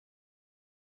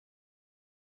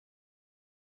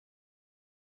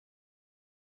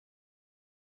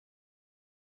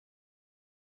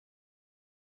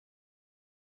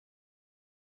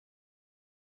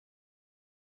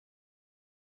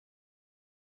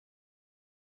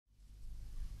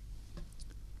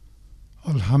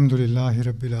Alhamdulillahi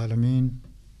Rabbil Alameen.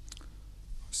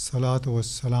 Salatu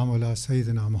wassalamu ala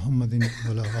Sayyidina Muhammadin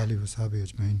wa ala alihi wa sahbihi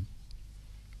ajmain.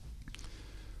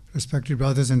 Respected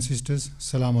brothers and sisters,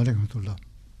 Assalamu alaikum wa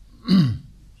rahmatullah.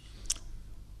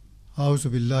 A'udhu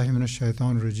billahi minash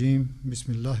shaitanir rajeem.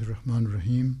 Bismillahir rahmanir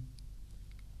rahim.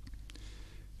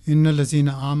 Innal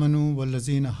lazina amanu wal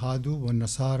lazina hadu wan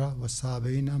nasara was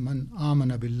sabiina man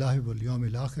amana billahi wal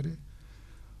yawmil akhir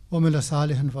wa amila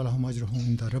salihan falahum ajruhum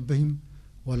inda rabbihim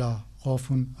wala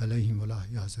khawfun alayhim wala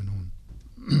yahzanun.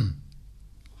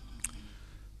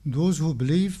 Those who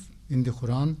believe in the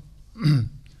Quran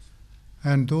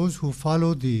and those who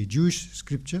follow the Jewish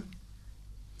scripture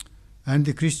and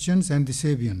the Christians and the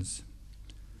Sabians,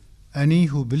 any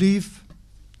who believe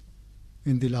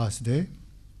in the last day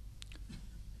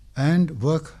and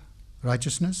work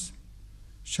righteousness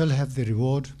shall have the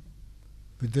reward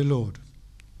with the Lord,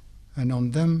 and on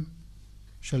them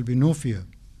shall be no fear,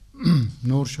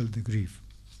 nor shall they grieve.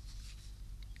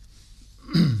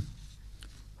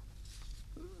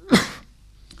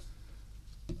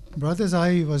 Brothers,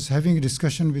 I was having a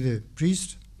discussion with a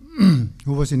priest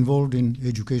who was involved in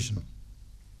education.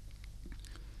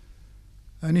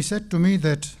 And he said to me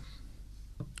that,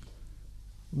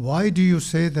 why do you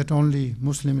say that only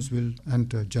Muslims will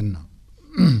enter Jannah?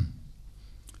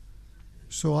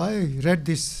 So I read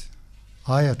this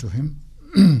ayah to him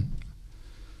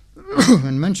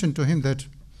and mentioned to him that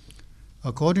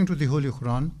according to the Holy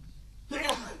Quran,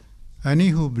 any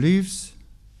who believes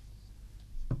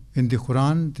in the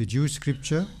Quran, the Jewish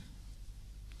scripture,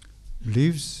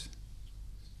 believes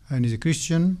and is a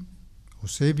Christian or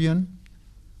Sabian,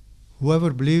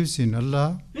 whoever believes in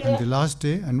Allah and the last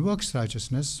day and works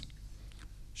righteousness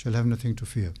shall have nothing to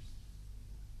fear.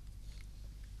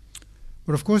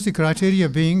 But of course the criteria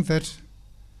being that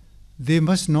they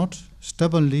must not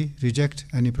stubbornly reject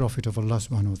any prophet of Allah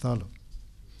subhanahu wa ta'ala.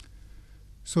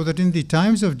 So that in the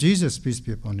times of Jesus, peace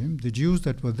be upon him, the Jews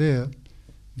that were there,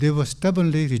 they were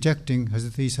stubbornly rejecting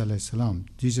Hazrat Isa alayhi salam,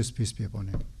 Jesus, peace be upon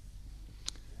him.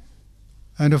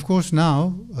 And of course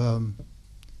now,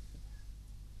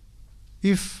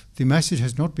 if the message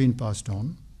has not been passed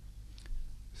on,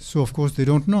 so of course they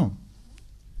don't know.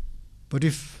 But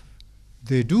if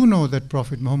they do know that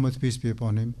Prophet Muhammad, peace be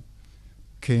upon him,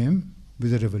 came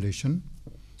with a revelation,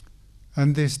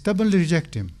 and they stubbornly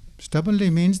reject him. Stubbornly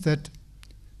means that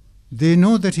they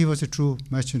know that he was a true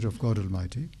messenger of God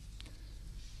Almighty.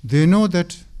 They know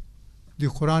that the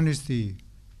Quran is the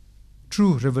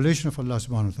true revelation of Allah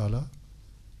subhanahu wa ta'ala,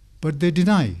 but they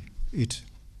deny it,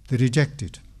 they reject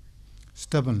it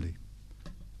stubbornly.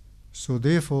 So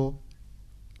therefore,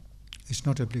 it's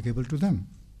not applicable to them.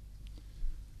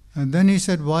 And then he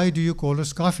said, why do you call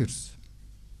us Kafirs?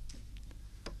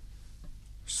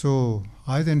 So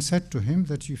I then said to him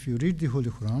that if you read the Holy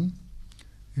Quran,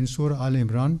 in Surah Al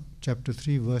Imran, chapter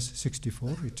 3, verse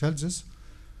 64, it tells us,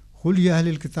 قُلْ يَا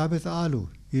أَهْلِ الْكِتَابِ تَعَالُوا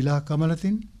إِلَىٰ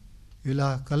كَمَلَةٍ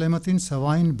إِلَىٰ كَلِمَةٍ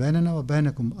سَوَاءٍ بَيْنَنَا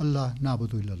وَبَيْنَكُمْ أَلَّا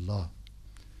نَعْبُدُ إِلَّا اللَّهِ.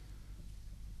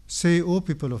 Say, O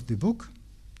people of the book,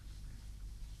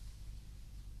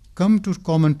 come to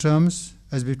common terms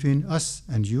as between us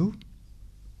and you,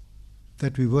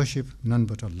 that we worship none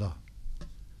but Allah.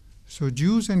 So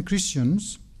Jews and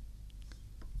Christians,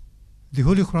 the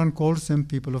Holy Quran calls them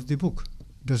people of the book,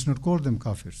 does not call them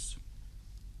Kafirs.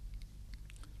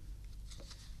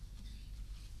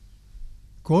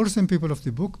 Calls them people of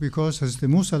the book because Hazrat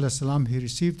Musa alayhi salam, he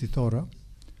received the Torah.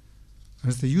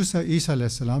 Hazrat Isa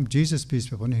alayhi salam, Jesus peace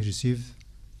be upon him, he received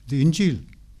the Injil,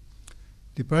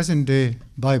 the present day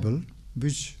Bible,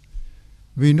 which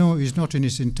we know is not in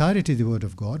its entirety the word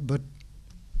of God, but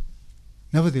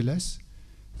nevertheless,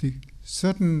 the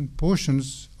certain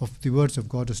portions of the words of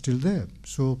God are still there.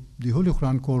 So the Holy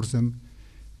Quran calls them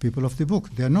people of the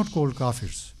book. They are not called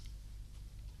Kafirs.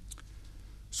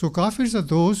 So Kafirs are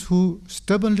those who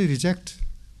stubbornly reject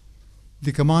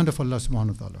the command of Allah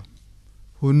subhanahu wa ta'ala,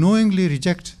 who knowingly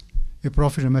reject a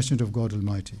prophet and messenger of God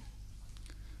Almighty.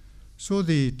 So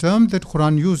the term that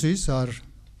Quran uses are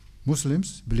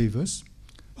Muslims, believers,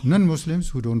 non-Muslims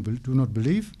who do not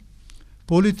believe,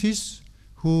 polytheists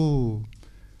who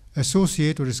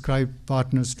associate or ascribe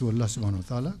partners to Allah subhanahu wa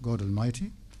ta'ala, God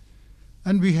Almighty,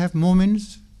 and we have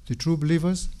Mu'mins, the true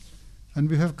believers, and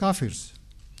we have Kafirs.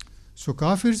 So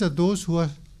Kafirs are those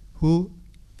who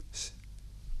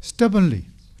stubbornly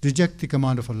reject the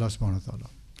command of Allah subhanahu wa ta'ala,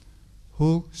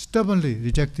 who stubbornly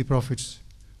reject the prophets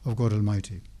of God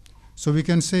Almighty. So we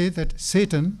can say that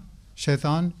Satan,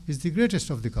 Shaitan, is the greatest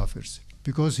of the Kafirs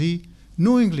because he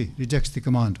knowingly rejects the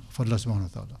command of Allah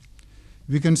subhanahu wa ta'ala.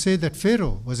 We can say that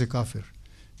Pharaoh was a Kafir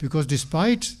because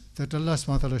despite that Allah subhanahu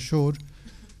wa ta'ala showed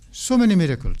so many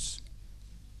miracles,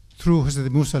 through Hazrat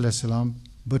Musa alayhi salam,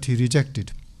 but he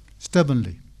rejected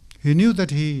stubbornly. He knew that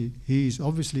he is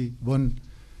obviously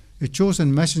a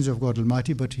chosen messenger of God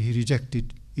Almighty, but he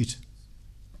rejected it.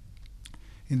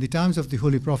 In the times of the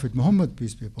Holy Prophet Muhammad,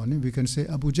 peace be upon him, we can say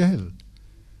Abu Jahl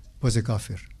was a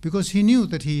kafir, because he knew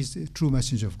that he is a true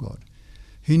messenger of God.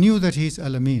 He knew that he is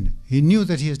Al-Amin. He knew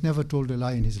that he has never told a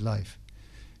lie in his life.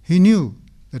 He knew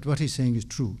that what he's saying is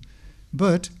true,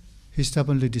 but he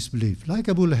stubbornly disbelieved, like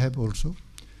Abu Lahab also.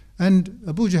 And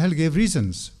Abu Jahl gave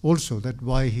reasons also that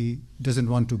why he doesn't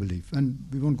want to believe. And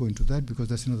we won't go into that because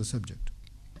that's another subject.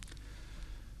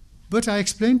 But I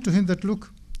explained to him that,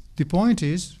 look, the point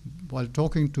is, while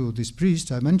talking to this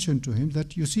priest, I mentioned to him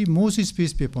that, you see, Moses,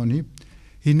 peace be upon him,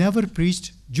 he never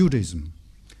preached Judaism.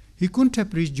 He couldn't have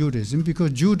preached Judaism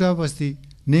because Judah was the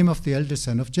name of the eldest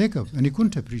son of Jacob, and he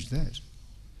couldn't have preached that.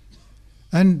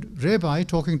 And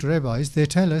talking to rabbis, they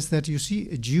tell us that, you see,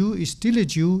 a Jew is still a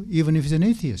Jew even if he's an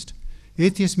atheist.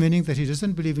 Atheist meaning that he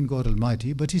doesn't believe in God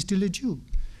Almighty, but he's still a Jew.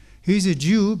 He is a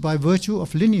Jew by virtue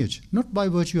of lineage, not by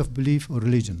virtue of belief or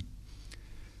religion.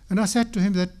 And I said to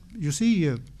him that, you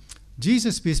see,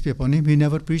 Jesus, peace be upon him, he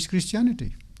never preached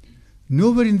Christianity.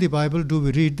 Nowhere in the Bible do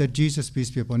we read that Jesus, peace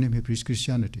be upon him, he preached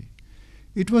Christianity.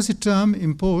 It was a term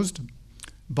imposed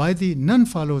by the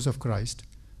non-followers of Christ,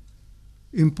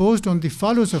 imposed on the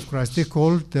followers of Christ. They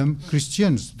called them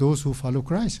Christians, those who follow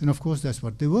Christ. And of course, that's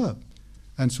what they were.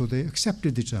 And so they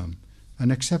accepted the term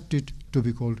and accepted to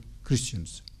be called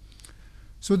Christians.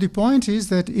 So the point is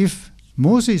that if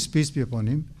Moses, peace be upon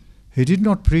him, he did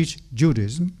not preach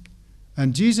Judaism,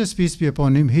 and Jesus, peace be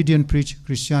upon him, he didn't preach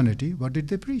Christianity, what did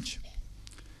they preach?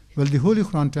 Well, the Holy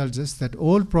Quran tells us that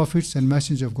all prophets and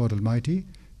messengers of God Almighty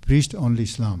preached only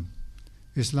Islam.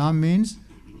 Islam means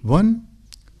one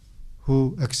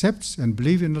who accepts and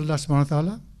believes in Allah subhanahu wa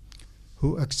ta'ala,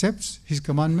 who accepts his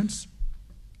commandments,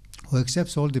 who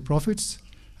accepts all the prophets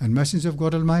and messengers of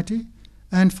God Almighty,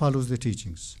 and follows the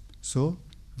teachings. So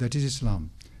that is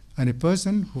Islam. And a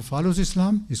person who follows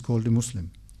Islam is called a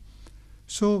Muslim.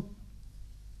 So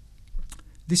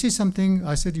this is something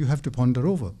I said you have to ponder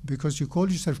over, because you call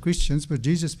yourself Christians, but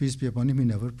Jesus, peace be upon him, he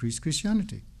never preached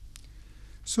Christianity.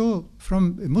 So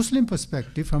from a Muslim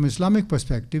perspective, from Islamic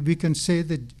perspective, we can say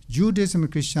that Judaism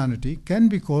and Christianity can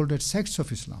be called as sects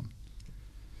of Islam.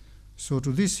 So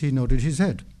to this he nodded his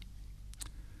head.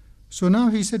 So now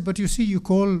he said, but you see, you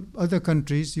call other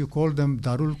countries, you call them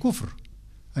Darul Kufr,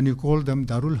 and you call them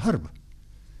Darul Harb.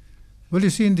 Well, you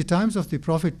see, in the times of the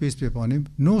Prophet, peace be upon him,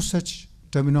 no such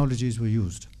terminologies were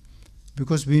used,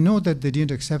 because we know that they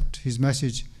didn't accept his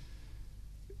message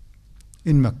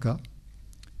in Mecca.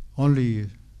 Only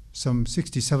some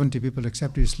 60, 70 people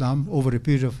accepted Islam over a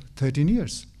period of 13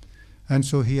 years. And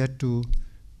so he had to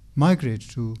migrate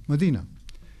to Medina.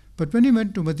 But when he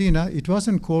went to Medina, it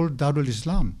wasn't called Darul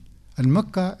Islam. And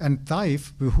Mecca and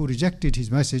Taif, who rejected his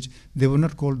message, they were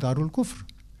not called Darul Kufr.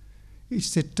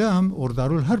 It's a term, or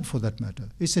Darul Harb for that matter.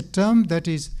 It's a term that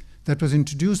was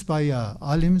introduced by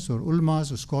alims or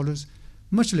ulmas or scholars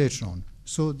much later on.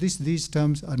 So these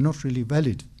terms are not really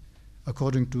valid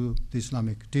according to the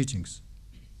Islamic teachings.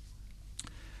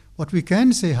 What we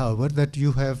can say, however, that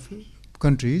you have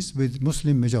countries with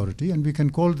Muslim majority, and we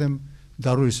can call them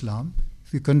Darul Islam,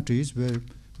 the countries where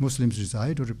Muslims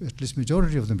reside, or at least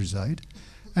majority of them reside,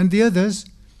 and the others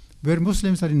where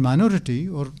Muslims are in minority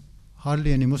or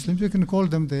hardly any Muslims, we can call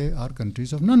them, they are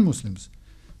countries of non-Muslims.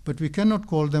 But we cannot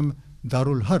call them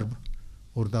Darul Harb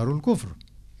or Darul Kufr.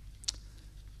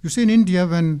 You see, in India,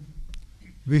 when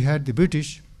we had the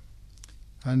British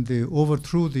and they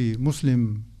overthrew the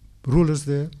Muslim rulers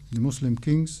there, the Muslim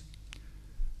kings,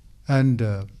 and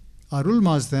our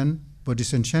ulmas then were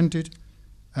disenchanted,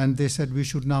 and they said we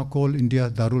should now call India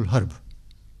Darul Harb,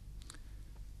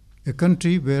 a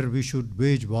country where we should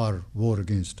wage war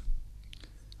against.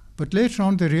 But later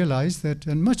on they realized that,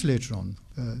 and much later on,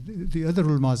 the other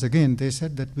ulmas again, they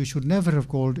said that we should never have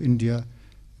called India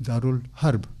Darul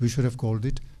Harb, we should have called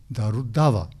it Darul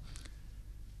Dawa.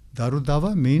 Darul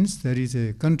Dawa means there is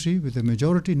a country with a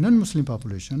majority non-Muslim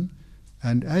population,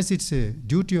 and as it's a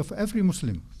duty of every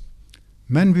Muslim,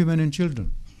 men, women and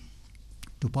children,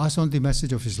 to pass on the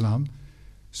message of Islam,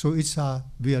 so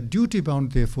we are duty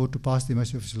bound therefore to pass the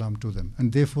message of Islam to them.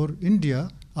 And therefore India,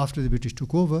 after the British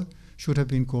took over, should have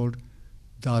been called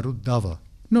Darul Dawa,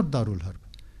 not Darul Harb.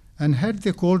 And had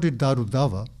they called it Darul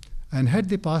Dawa, and had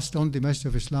they passed on the message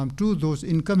of Islam to those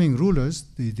incoming rulers,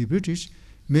 the British,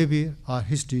 maybe our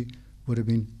history would have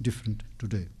been different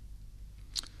today.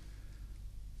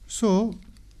 So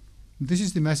this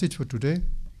is the message for today.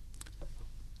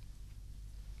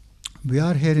 We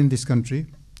are here in this country.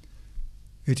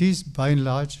 It is by and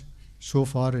large so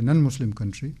far a non-Muslim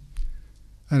country.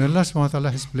 And Allah subhanahu wa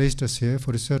ta'ala has placed us here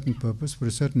for a certain purpose, for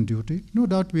a certain duty. No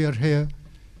doubt we are here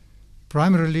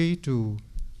primarily to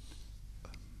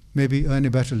maybe earn a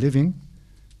better living,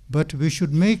 but we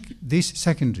should make this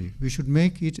secondary. We should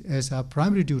make it as our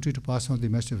primary duty to pass on the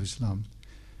message of Islam.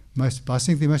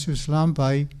 Passing the message of Islam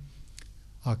by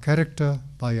our character,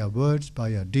 by our words,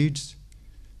 by our deeds,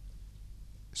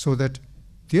 so that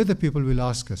the other people will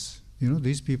ask us,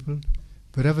 these people,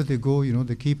 wherever they go,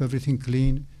 they keep everything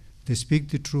clean, they speak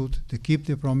the truth, they keep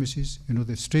their promises,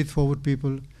 they're straightforward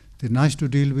people, they're nice to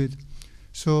deal with.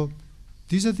 So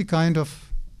these are the kind of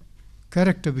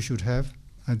character we should have,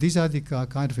 and these are the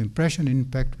kind of impression,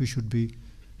 impact we should be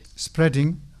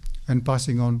spreading and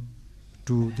passing on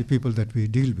to the people that we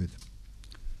deal with.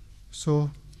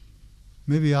 So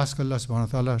maybe ask Allah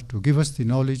subhanahu wa ta'ala to give us the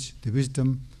knowledge, the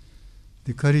wisdom,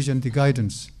 the courage and the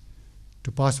guidance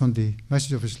to pass on the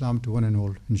message of Islam to one and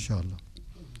all, inshallah.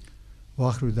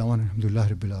 Wa akhiru da'wana alhamdulillahi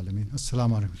rabbil alameen.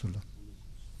 Assalamu alaikum.